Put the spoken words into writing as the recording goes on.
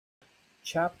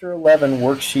Chapter 11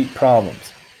 Worksheet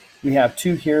Problems. We have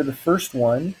two here. The first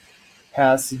one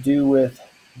has to do with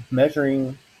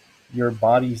measuring your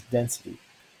body's density.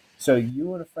 So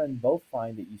you and a friend both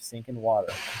find that you sink in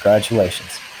water.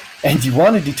 Congratulations. And you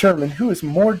want to determine who is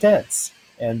more dense.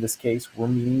 In this case, we're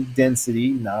meaning density,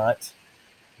 not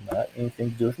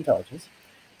anything to do with intelligence.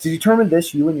 To determine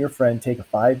this, you and your friend take a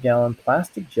 5-gallon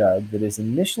plastic jug that is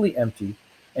initially empty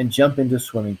and jump into a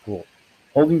swimming pool.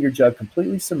 Holding your jug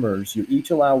completely submerged, you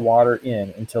each allow water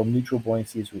in until neutral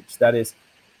buoyancy is reached. That is,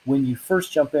 when you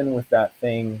first jump in with that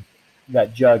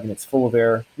jug, and it's full of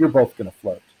air, you're both going to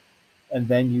float. And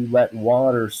then you let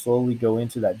water slowly go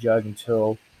into that jug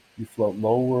until you float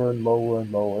lower and lower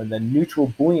and lower. And then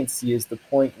neutral buoyancy is the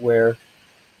point where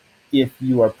if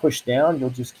you are pushed down, you'll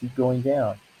just keep going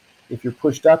down. If you're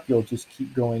pushed up, you'll just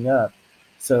keep going up.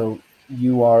 So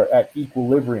you are at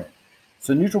equilibrium.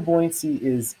 So neutral buoyancy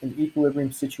is an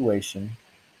equilibrium situation.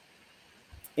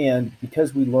 And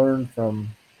because we learn from,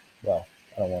 well,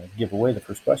 I don't want to give away the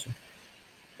first question,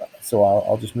 so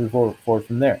I'll just move forward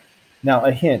from there. Now,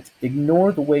 a hint,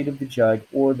 ignore the weight of the jug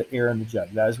or the air in the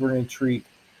jug. That is, we're going to treat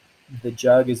the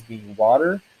jug as being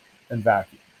water and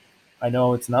vacuum. I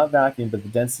know it's not vacuum, but the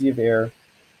density of air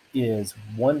is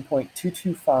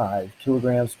 1.225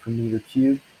 kilograms per meter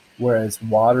cubed, whereas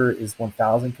water is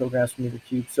 1,000 kilograms per meter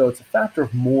cubed. So it's a factor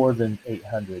of more than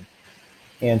 800.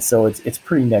 And so it's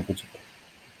pretty negligible.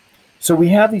 So we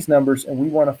have these numbers, and we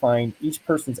want to find each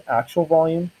person's actual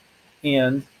volume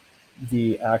and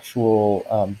the actual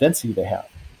density they have.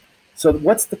 So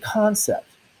what's the concept?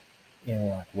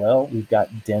 And well, we've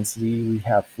got density, we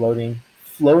have floating.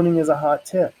 Floating is a hot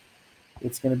tip.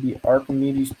 It's going to be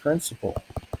Archimedes' principle.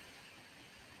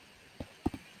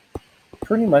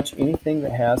 Pretty much anything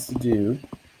that has to do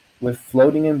with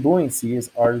floating and buoyancy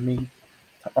is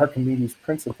Archimedes'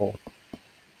 principle.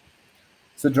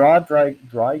 So draw a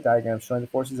dry diagram showing the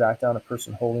forces act on a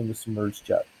person holding the submerged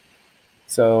jug.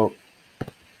 So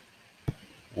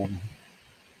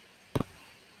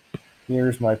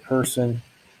here's my person.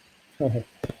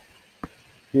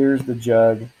 Here's the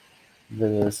jug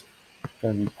that is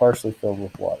going to be partially filled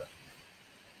with water.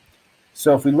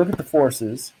 So if we look at the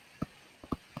forces,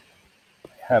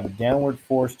 I have a downward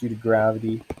force due to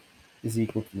gravity is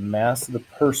equal to the mass of the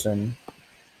person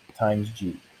times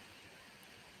g.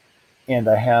 And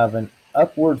I have an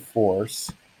upward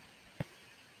force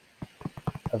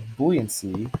of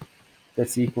buoyancy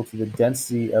that's equal to the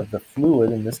density of the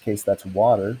fluid, in this case that's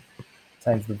water,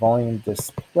 times the volume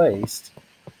displaced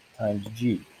times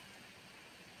g.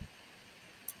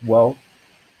 Well,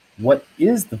 what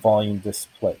is the volume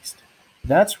displaced?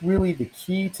 That's really the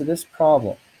key to this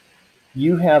problem.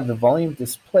 You have the volume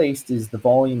displaced is the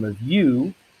volume of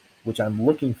u, which I'm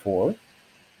looking for,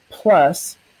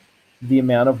 plus the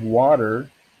amount of water,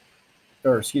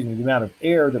 or excuse me, the amount of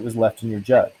air that was left in your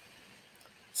jug.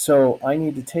 So I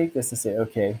need to take this and say,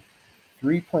 okay,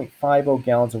 3.50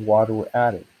 gallons of water were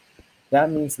added. That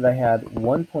means that I had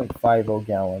 1.50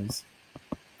 gallons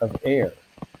of air.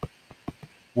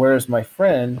 Whereas my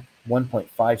friend,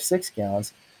 1.56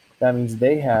 gallons, that means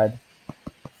they had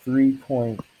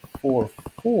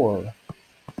 3.44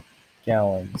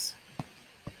 gallons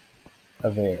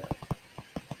of air.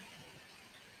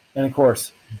 And of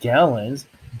course, gallons,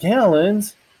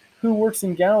 who works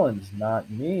in gallons? Not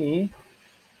me.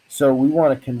 So we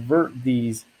want to convert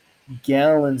these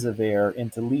gallons of air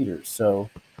into liters. So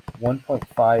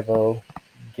 1.50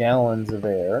 gallons of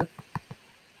air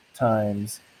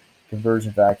times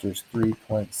conversion factor is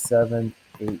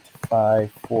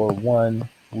 3.78541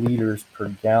 liters per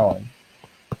gallon.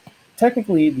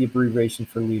 Technically, the abbreviation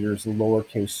for liter is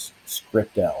lowercase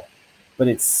script l, but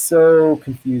it's so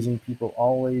confusing. People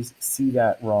always see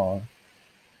that wrong.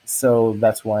 So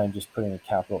that's why I'm just putting a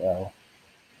capital L.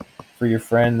 For your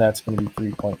friend, that's going to be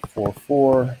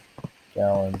 3.44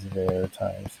 gallons of air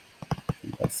times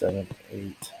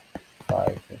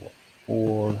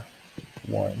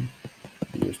 3.78541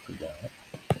 liters per gallon.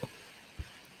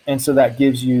 And so that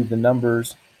gives you the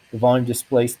numbers. The volume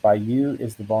displaced by U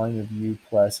is the volume of U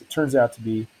plus, it turns out to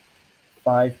be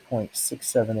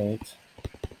 5.678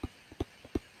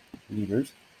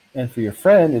 liters. And for your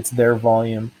friend, it's their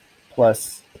volume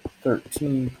plus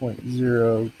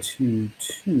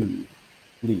 13.022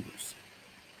 liters.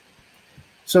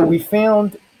 So we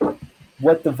found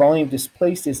what the volume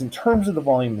displaced is in terms of the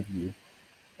volume of U,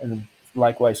 and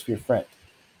likewise for your friend.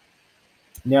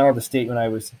 Now the statement I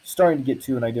was starting to get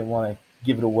to, and I didn't want to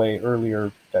give it away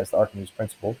earlier, that's the Archimedes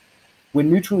principle.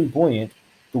 When neutrally buoyant,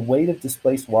 the weight of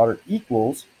displaced water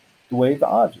equals the weight of the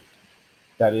object.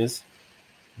 That is,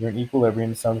 you're in equilibrium,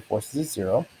 the sum of the forces is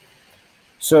 0.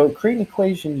 So create an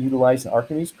equation utilizing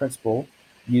Archimedes' principle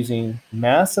using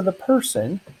mass of the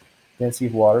person, density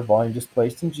of water, volume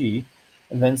displaced in G,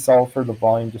 and then solve for the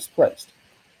volume displaced.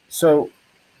 So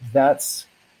that's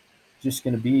just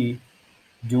going to be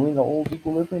doing the old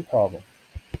equilibrium problem.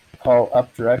 Call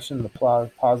up direction the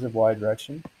positive y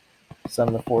direction, sum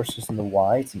of the forces in the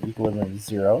y, it's an equilibrium of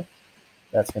 0.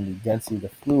 That's going to be density of the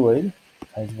fluid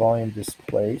times volume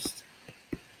displaced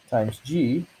times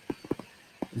G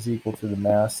is equal to the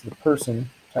mass of the person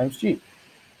times G.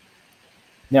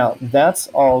 Now, that's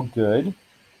all good.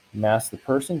 Mass of the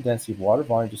person, density of water,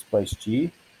 volume displaced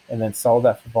G, and then solve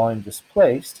that for volume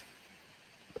displaced.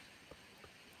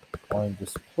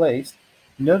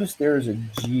 Notice there is a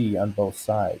G on both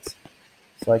sides.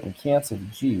 So I can cancel the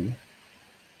G,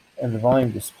 and the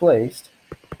volume displaced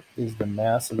is the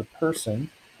mass of the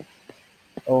person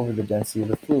over the density of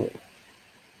the fluid.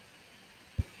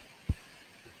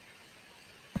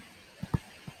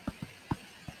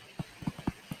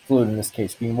 Fluid in this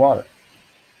case being water.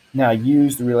 Now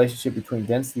use the relationship between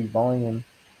density, volume,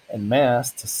 and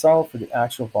mass to solve for the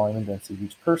actual volume and density of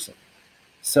each person.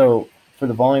 So for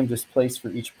the volume displaced for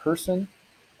each person,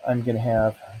 I'm going to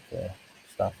have, okay,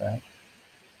 stop that.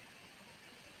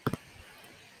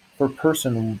 For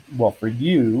person, well, for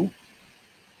you,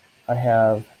 I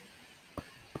have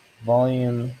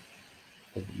volume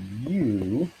of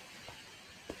U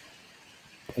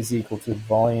is equal to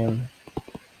volume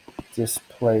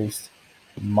displaced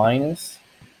minus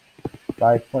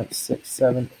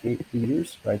 5.678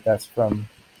 liters, right? That's from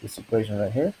this equation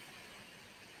right here.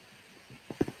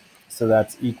 So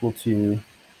that's equal to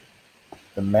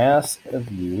the mass of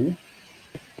U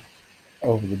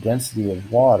over the density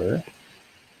of water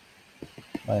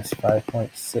minus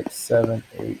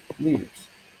 5.678 liters.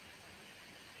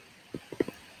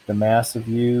 The mass of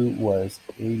U was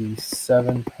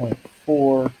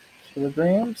 87.4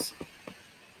 kilograms.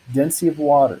 Density of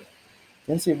water.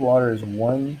 Density of water is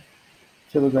 1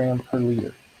 kilogram per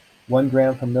liter. 1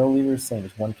 gram per milliliter is the same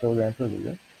as 1 kilogram per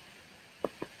liter.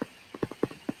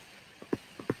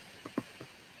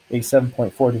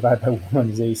 87.4 divided by 1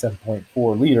 is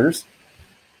 87.4 liters.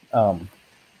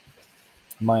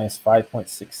 Minus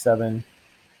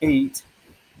 5.678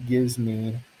 gives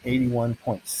me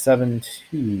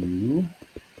 81.72.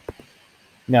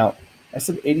 Now, I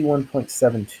said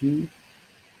 81.72.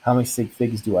 How many sig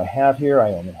figs do I have here?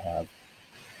 I only have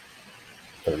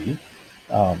 30.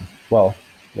 Well,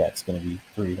 yeah, it's going to be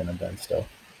 3 when I'm done still.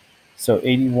 So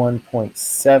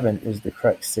 81.7 is the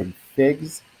correct sig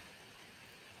figs.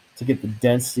 To get the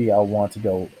density, I'll want to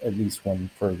go at least one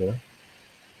further.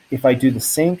 If I do the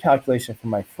same calculation for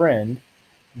my friend,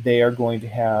 they are going to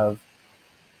have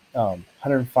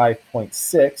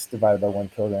 105.6 divided by 1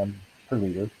 kilogram per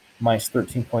liter minus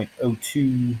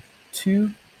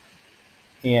 13.022.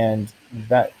 And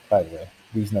that, by the way,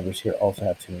 these numbers here also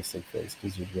have too many sig figs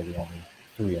because there's really only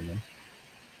 3 in them.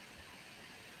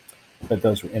 But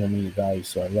those were intermediate values,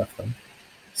 so I left them.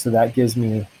 So that gives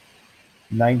me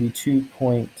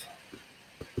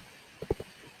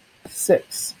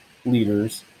 92.6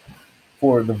 liters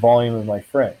for the volume of my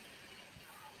friend.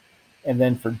 And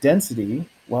then for density,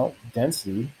 well,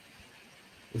 density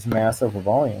is mass over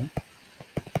volume.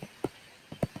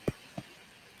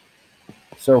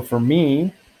 So for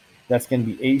me, that's going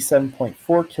to be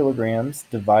 87.4 kilograms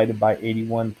divided by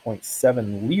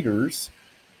 81.7 liters.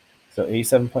 So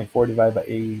 87.4 divided by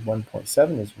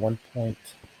 81.7 is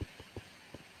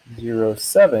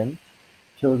 1.07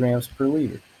 kilograms per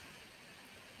liter.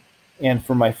 And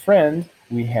for my friend,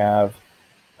 we have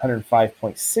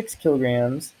 105.6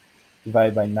 kilograms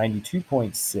divided by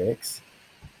 92.6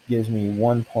 gives me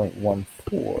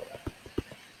 1.14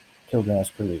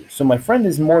 kilograms per liter. So my friend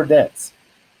is more dense.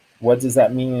 What does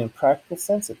that mean in a practical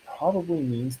sense? It probably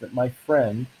means that my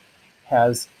friend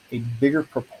has a bigger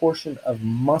proportion of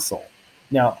muscle.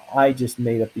 Now, I just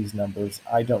made up these numbers.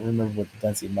 I don't remember what the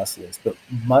density of muscle is, but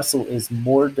muscle is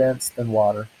more dense than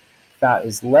water. Fat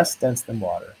is less dense than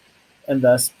water. And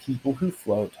thus, people who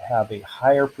float have a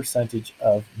higher percentage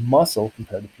of muscle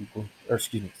compared to people, or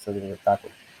excuse me, so they were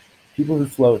backward. People who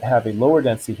float have a lower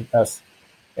density, thus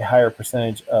a higher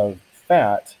percentage of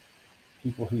fat.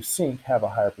 People who sink have a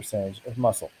higher percentage of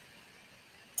muscle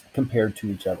compared to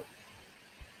each other.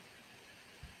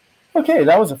 Okay,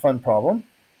 that was a fun problem.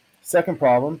 Second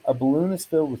problem, a balloon is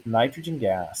filled with nitrogen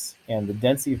gas, and the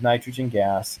density of nitrogen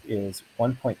gas is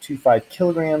 1.25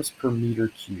 kilograms per meter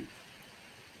cubed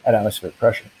at atmospheric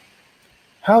pressure.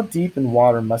 How deep in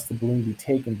water must the balloon be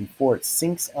taken before it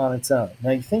sinks on its own?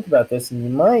 Now you think about this, and you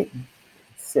might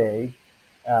say,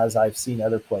 as I've seen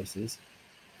other places,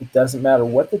 it doesn't matter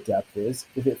what the depth is.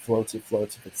 If it floats, it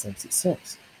floats. If it sinks, it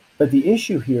sinks. But the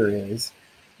issue here is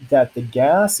that the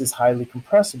gas is highly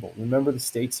compressible. Remember the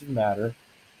states of matter.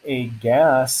 A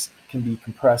gas can be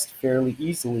compressed fairly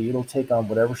easily. It'll take on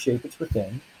whatever shape it's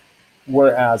within,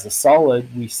 whereas a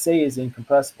solid we say is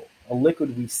incompressible. A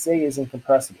liquid we say is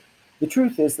incompressible. The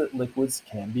truth is that liquids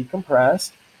can be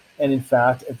compressed, and in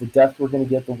fact, at the depth we're going to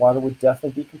get, the water would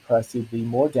definitely be compressed. It would be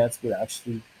more dense, it would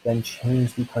actually then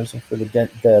change the equation for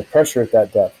the pressure at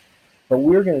that depth. But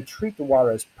we're going to treat the water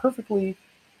as perfectly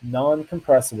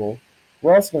non-compressible.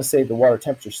 We're also going to say the water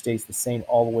temperature stays the same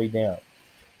all the way down.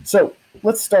 So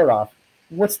let's start off.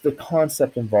 What's the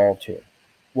concept involved here?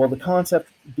 Well, the concept,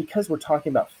 because we're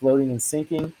talking about floating and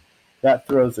sinking, that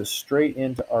throws us straight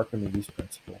into Archimedes'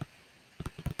 principle.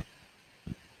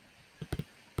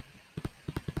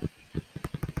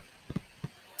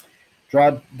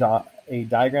 Draw a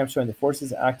diagram showing the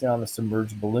forces acting on the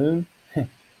submerged balloon.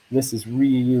 This is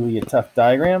really a tough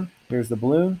diagram. Here's the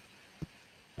balloon.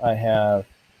 I have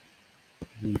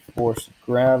the force of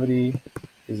gravity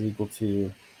is equal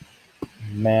to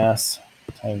mass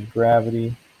times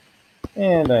gravity,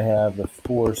 and I have the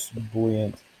force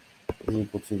buoyant is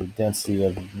equal to the density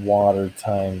of water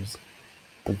times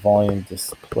the volume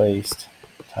displaced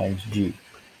times g.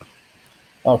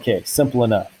 Okay, simple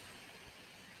enough.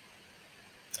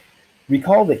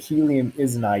 Recall that helium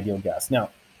is an ideal gas.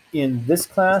 Now, in this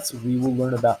class, we will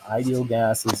learn about ideal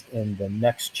gases in the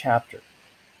next chapter.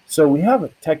 So we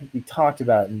haven't technically talked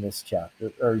about it in this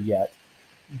chapter or yet,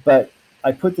 but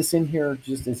I put this in here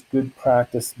just as good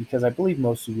practice because I believe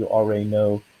most of you already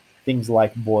know things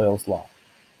like Boyle's law.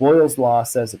 Boyle's law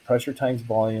says that pressure times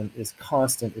volume is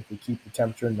constant if we keep the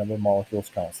temperature and number of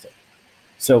molecules constant.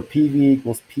 So PV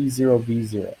equals P0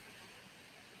 V0.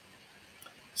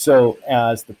 So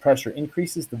as the pressure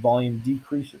increases, the volume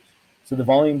decreases. So the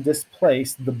volume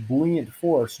displaced, the buoyant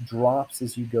force drops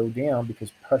as you go down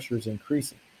because pressure is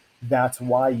increasing. That's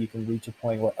why you can reach a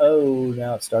point where, oh,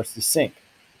 now it starts to sink.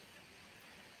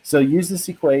 So use this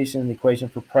equation, the equation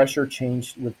for pressure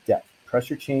changed with depth.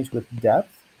 Pressure changed with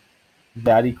depth,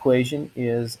 that equation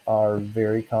is our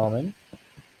very common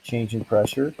change in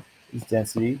pressure is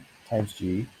density times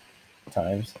g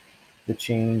times the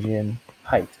change in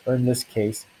height, or in this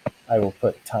case, I will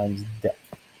put times depth.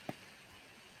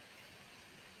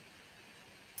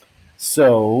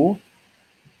 So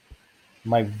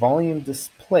my volume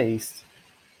displaced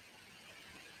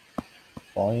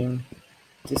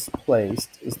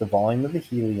is the volume of the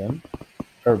helium,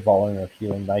 or volume of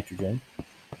helium nitrogen,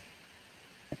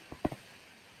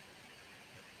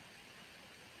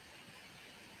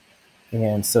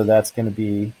 and so that's going to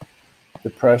be the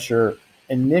pressure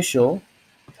initial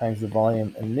times the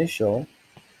volume initial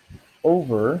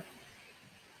over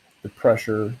the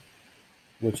pressure,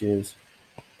 which is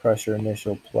pressure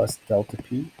initial plus delta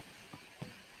P.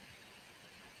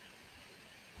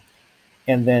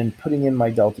 And then putting in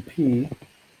my delta P,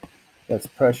 that's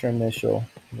pressure initial,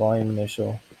 volume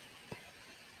initial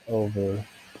over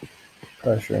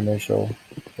pressure initial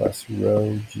plus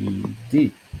rho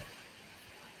GD.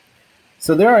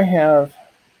 So there I have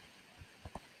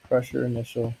pressure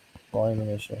initial, volume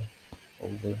initial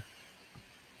over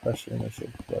pressure initial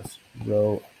plus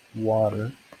rho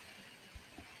water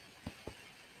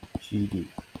GD.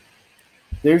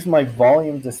 There's my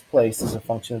volume displaced as a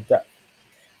function of depth.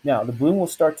 Now, the balloon will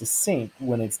start to sink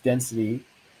when its density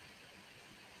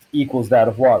equals that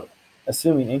of water.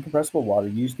 Assuming incompressible water,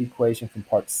 use the equation from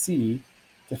part C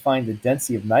to find the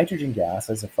density of nitrogen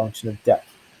gas as a function of depth.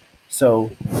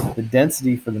 So the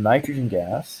density for the nitrogen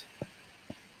gas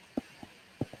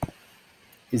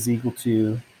is equal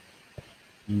to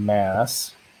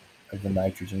mass of the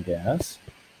nitrogen gas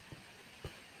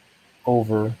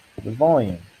over the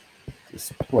volume.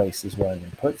 Displaced is what I'm going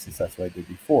to put, since that's what I did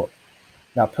before.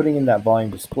 Now putting in that volume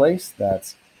displaced,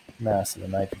 that's mass of the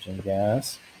nitrogen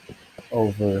gas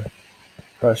over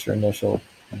pressure initial,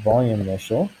 volume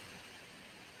initial,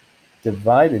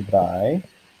 divided by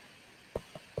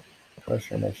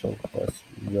pressure initial plus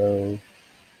rho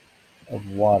of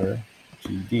water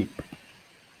GD.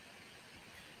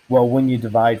 Well, when you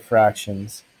divide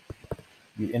fractions,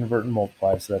 you invert and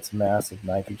multiply, so that's mass of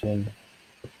nitrogen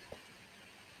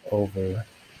over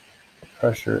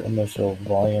pressure initial,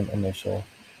 volume initial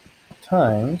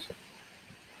times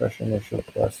pressure initial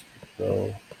plus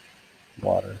rho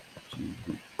water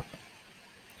GD.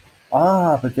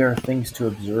 But there are things to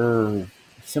observe.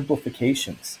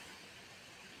 Simplifications.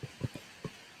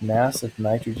 Mass of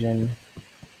nitrogen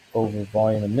over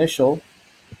volume initial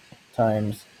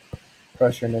times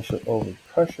pressure initial over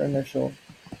pressure initial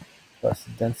plus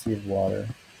density of water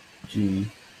G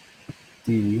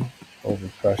D over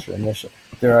pressure initial.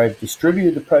 There I've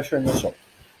distributed the pressure initial.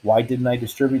 Why didn't I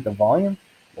distribute the volume?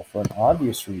 Well, for an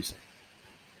obvious reason.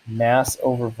 Mass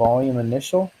over volume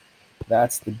initial,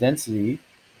 that's the density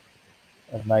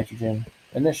of nitrogen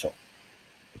initial.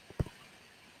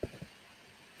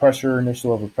 Pressure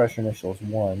initial over pressure initial is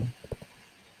 1.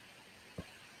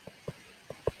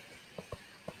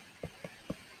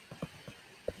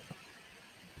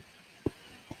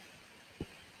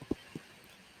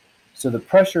 So the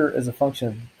pressure is a function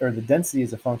of, or the density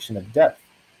is a function of depth,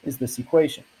 is this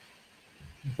equation.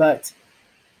 But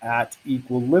at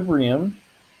equilibrium,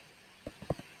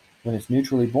 when it's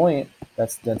neutrally buoyant,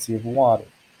 that's the density of water.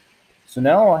 So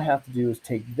now all I have to do is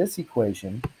take this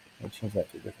equation, and change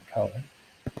that to a different color,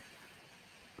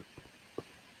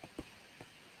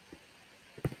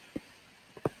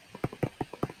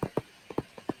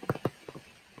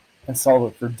 and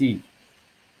solve it for D.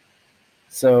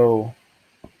 So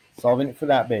solving it for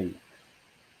that baby.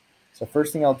 So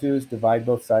first thing I'll do is divide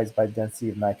both sides by density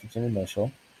of nitrogen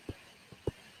initial.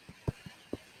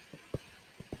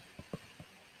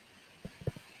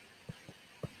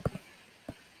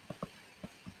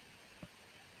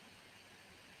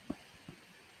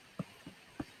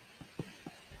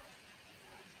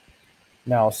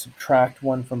 Now I'll subtract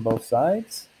 1 from both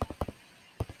sides.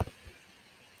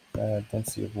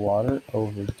 Density of water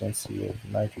over density of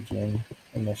nitrogen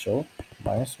initial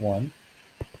minus 1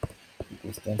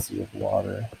 equals density of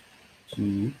water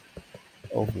G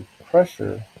over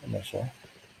pressure initial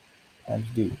times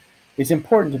D. It's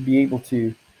important to be able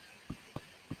to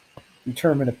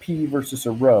determine a P versus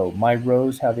a rho. My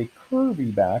rhos have a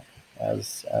curvy back,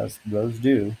 as rhos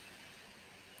do.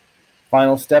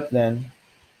 Final step then,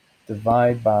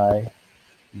 divide by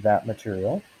that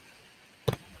material.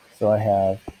 So I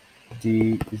have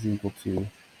D is equal to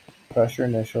pressure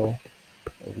initial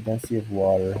over density of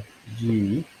water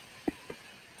G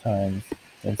times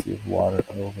density of water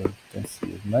over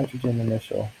density of nitrogen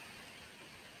initial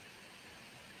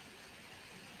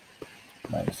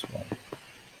minus 1.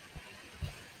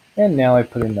 And now I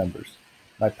put in numbers.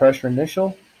 My pressure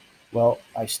initial, well,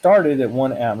 I started at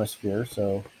 1 atmosphere,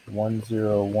 so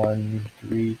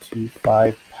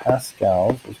 101325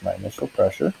 pascals was my initial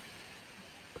pressure.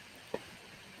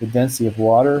 The density of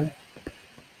water,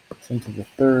 10 to the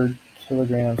third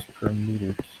kilograms per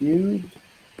meter cubed.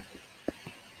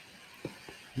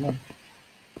 G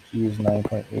is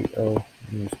 9.80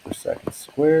 meters per second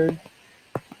squared.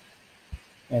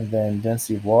 And then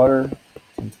density of water,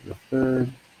 10 to the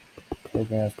third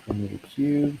kilograms per meter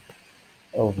cubed,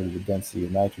 over the density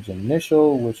of nitrogen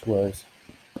initial, which was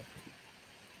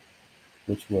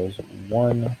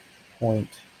 1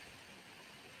 point,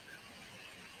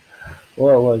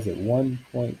 well, what was it,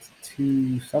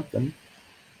 1.2 something,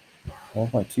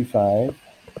 1.25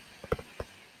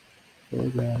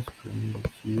 kilograms per meter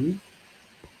cubed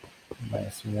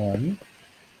minus 1.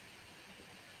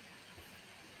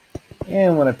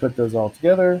 And when I put those all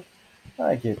together,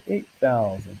 I get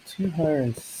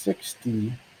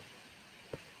 8,260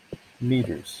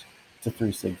 meters to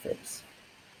 3 sig phase.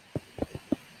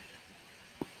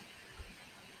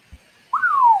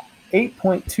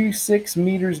 8.26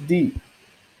 meters deep.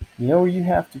 You know where you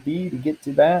have to be to get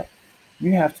to that?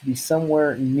 You have to be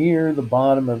somewhere near the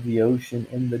bottom of the ocean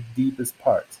in the deepest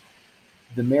parts.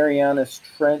 The Marianas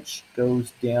Trench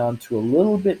goes down to a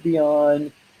little bit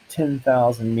beyond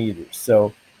 10,000 meters.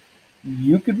 So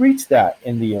you could reach that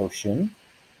in the ocean,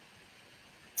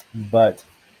 but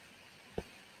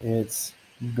it's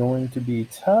going to be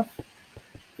tough.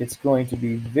 It's going to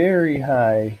be very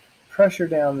high pressure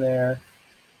down there,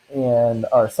 and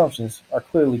our assumptions are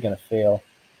clearly going to fail.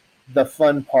 The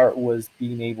fun part was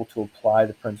being able to apply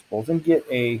the principles and get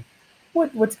a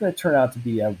what's going to turn out to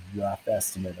be a rough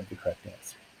estimate of the correct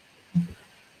answer.